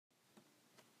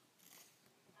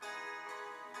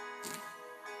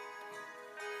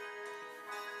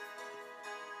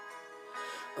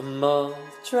I'm all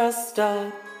dressed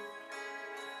up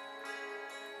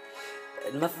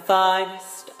in my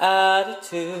finest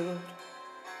attitude,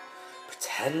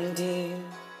 pretending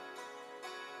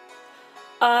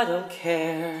I don't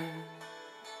care.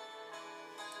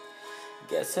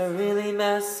 Guess I really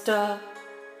messed up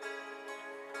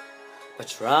by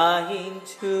trying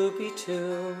to be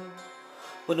two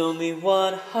when only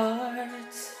one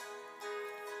heart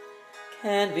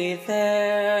can be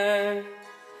there.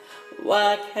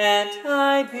 Why can't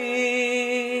I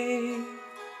be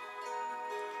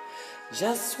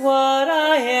just what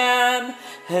I am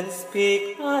and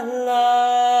speak my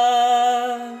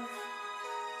love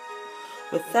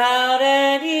without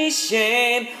any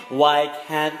shame? Why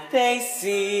can't they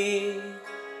see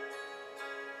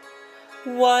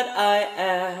what I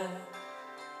am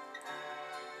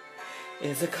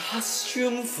is a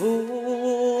costume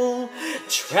fool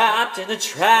trapped in a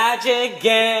tragic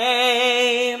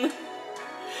game?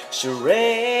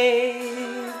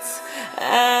 Charades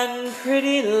and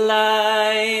pretty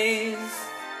lies,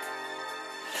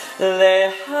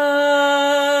 they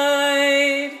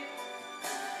hide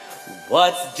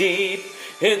what's deep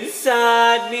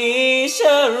inside me.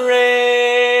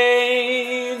 Charades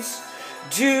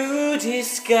do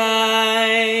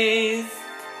disguise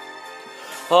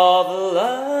all the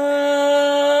love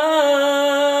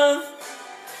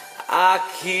I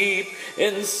keep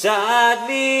inside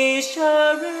me.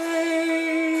 Charades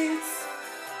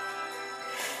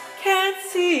can't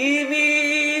see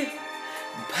me,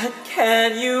 but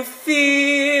can you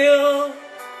feel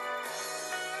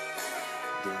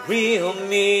the real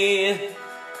me?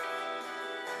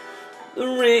 The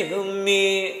real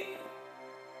me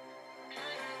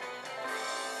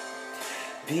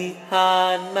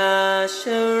behind my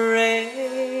charades.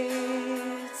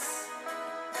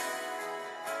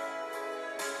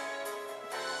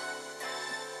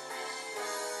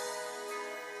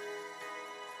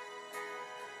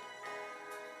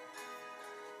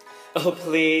 Oh,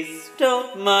 please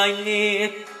don't mind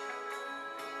me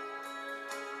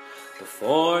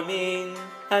performing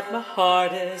at my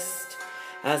hardest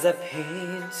as I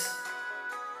paint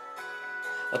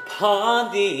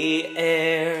upon the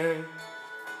air.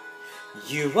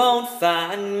 You won't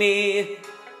find me,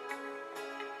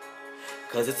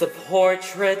 'cause it's a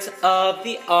portrait of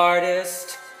the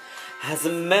artist as a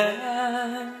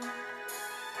man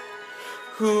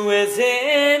who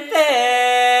isn't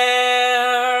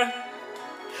there.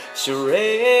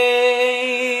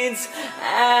 Charades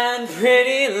and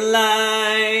pretty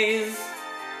lies,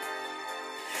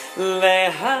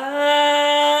 they hide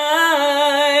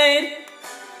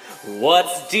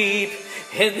what's deep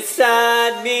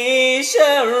inside me.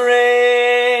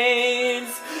 Charades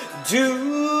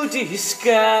do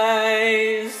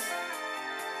disguise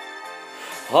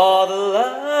all the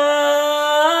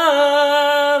love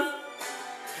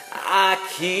I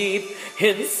keep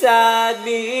inside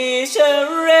me.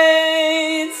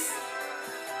 Charades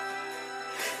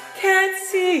can't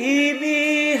see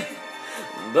me,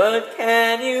 but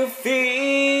can you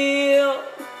feel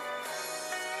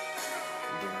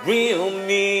the real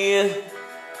me?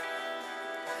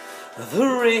 The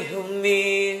real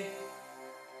me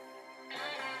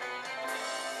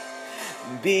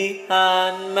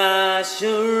behind my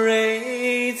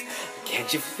charades.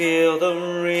 Can't you feel the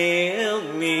real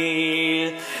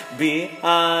me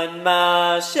behind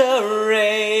my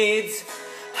charades?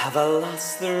 Have I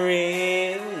lost the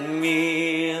real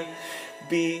me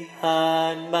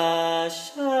behind my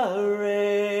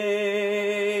charades?